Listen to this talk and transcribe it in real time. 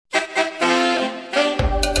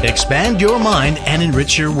Expand your mind and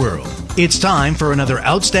enrich your world. It's time for another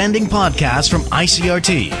outstanding podcast from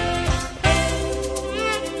ICRT.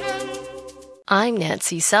 I'm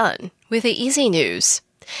Nancy Sun with the Easy News.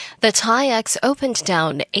 The TAIEX opened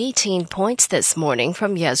down 18 points this morning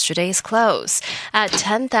from yesterday's close at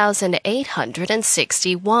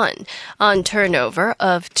 10,861 on turnover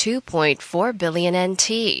of 2.4 billion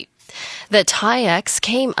NT. The TAIEX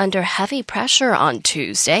came under heavy pressure on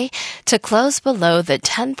Tuesday to close below the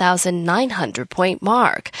 10,900-point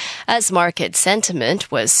mark, as market sentiment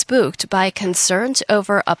was spooked by concerns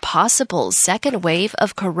over a possible second wave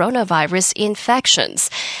of coronavirus infections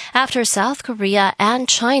after South Korea and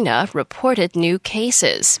China reported new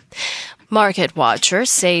cases. Market watchers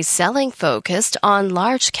say selling focused on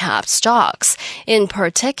large-cap stocks, in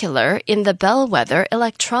particular in the bellwether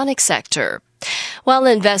electronics sector, while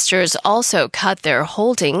investors also cut their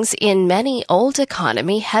holdings in many old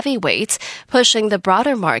economy heavyweights, pushing the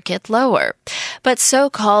broader market lower. But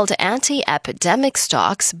so-called anti-epidemic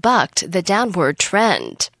stocks bucked the downward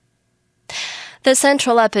trend. The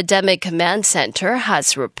Central Epidemic Command Center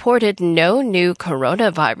has reported no new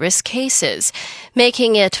coronavirus cases,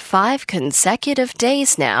 making it 5 consecutive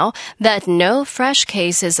days now that no fresh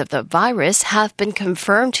cases of the virus have been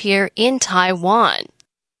confirmed here in Taiwan.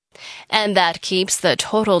 And that keeps the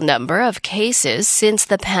total number of cases since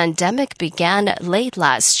the pandemic began late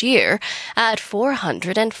last year at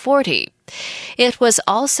 440. It was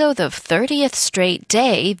also the 30th straight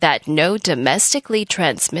day that no domestically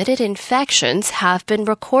transmitted infections have been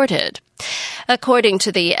recorded. According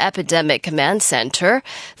to the Epidemic Command Center,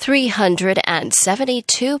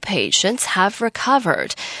 372 patients have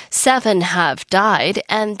recovered, 7 have died,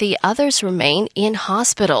 and the others remain in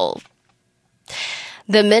hospital.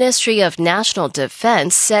 The Ministry of National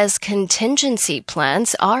Defense says contingency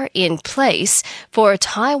plans are in place for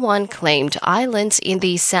Taiwan-claimed islands in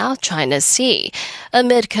the South China Sea,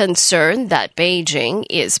 amid concern that Beijing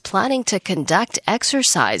is planning to conduct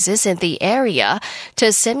exercises in the area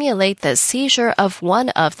to simulate the seizure of one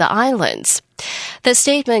of the islands. The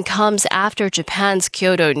statement comes after Japan's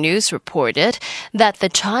Kyodo News reported that the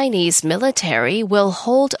Chinese military will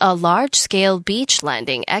hold a large-scale beach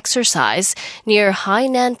landing exercise near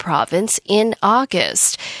Hainan province in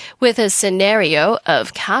August, with a scenario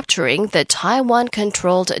of capturing the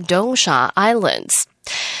Taiwan-controlled Dongsha Islands.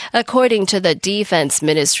 According to the Defense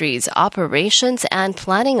Ministry's Operations and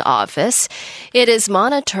Planning Office, it is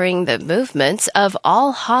monitoring the movements of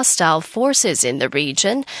all hostile forces in the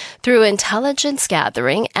region through intelligence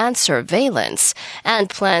gathering and surveillance, and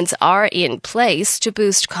plans are in place to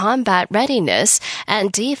boost combat readiness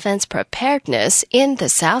and defense preparedness in the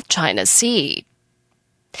South China Sea.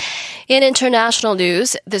 In international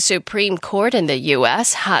news, the Supreme Court in the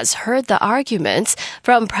U.S. has heard the arguments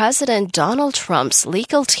from President Donald Trump's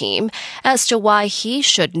legal team as to why he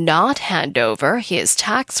should not hand over his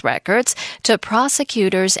tax records to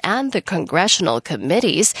prosecutors and the congressional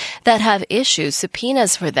committees that have issued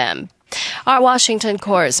subpoenas for them. Our Washington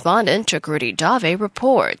correspondent, Jagriti Dave,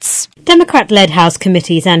 reports. Democrat-led House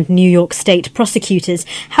committees and New York State prosecutors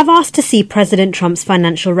have asked to see President Trump's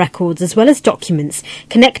financial records as well as documents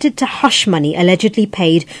connected to hush money allegedly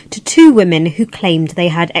paid to 2 women who claimed they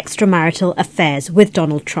had extramarital affairs with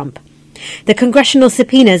Donald Trump. The congressional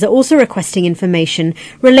subpoenas are also requesting information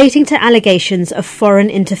relating to allegations of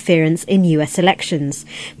foreign interference in U.S. elections.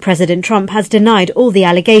 President Trump has denied all the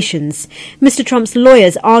allegations. Mr. Trump's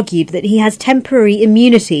lawyers argued that he has temporary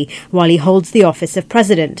immunity while he holds the office of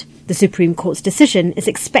president. The Supreme Court's decision is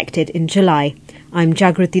expected in July. I'm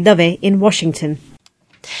Jagriti Dave in Washington.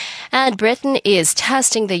 And Britain is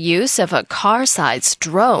testing the use of a car-sized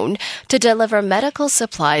drone to deliver medical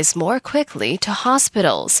supplies more quickly to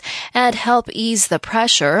hospitals and help ease the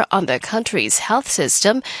pressure on the country's health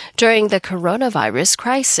system during the coronavirus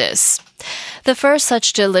crisis. The first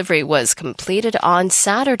such delivery was completed on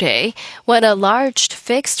Saturday when a large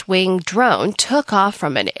fixed-wing drone took off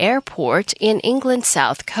from an airport in England's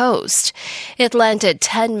south coast. It landed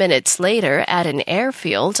 10 minutes later at an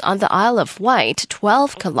airfield on the Isle of Wight,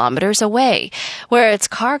 12 kilometers away, where its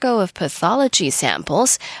cargo of pathology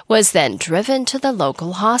samples was then driven to the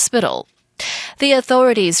local hospital. The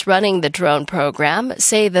authorities running the drone program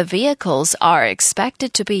say the vehicles are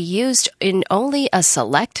expected to be used in only a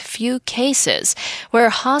select few cases where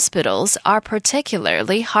hospitals are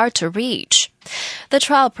particularly hard to reach. The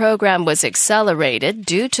trial program was accelerated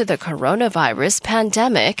due to the coronavirus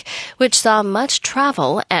pandemic, which saw much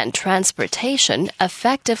travel and transportation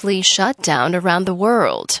effectively shut down around the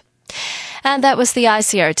world. And that was the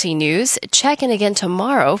ICRT news. Check in again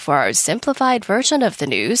tomorrow for our simplified version of the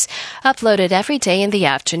news, uploaded every day in the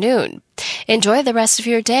afternoon. Enjoy the rest of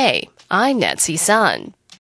your day. I'm Nancy Sun.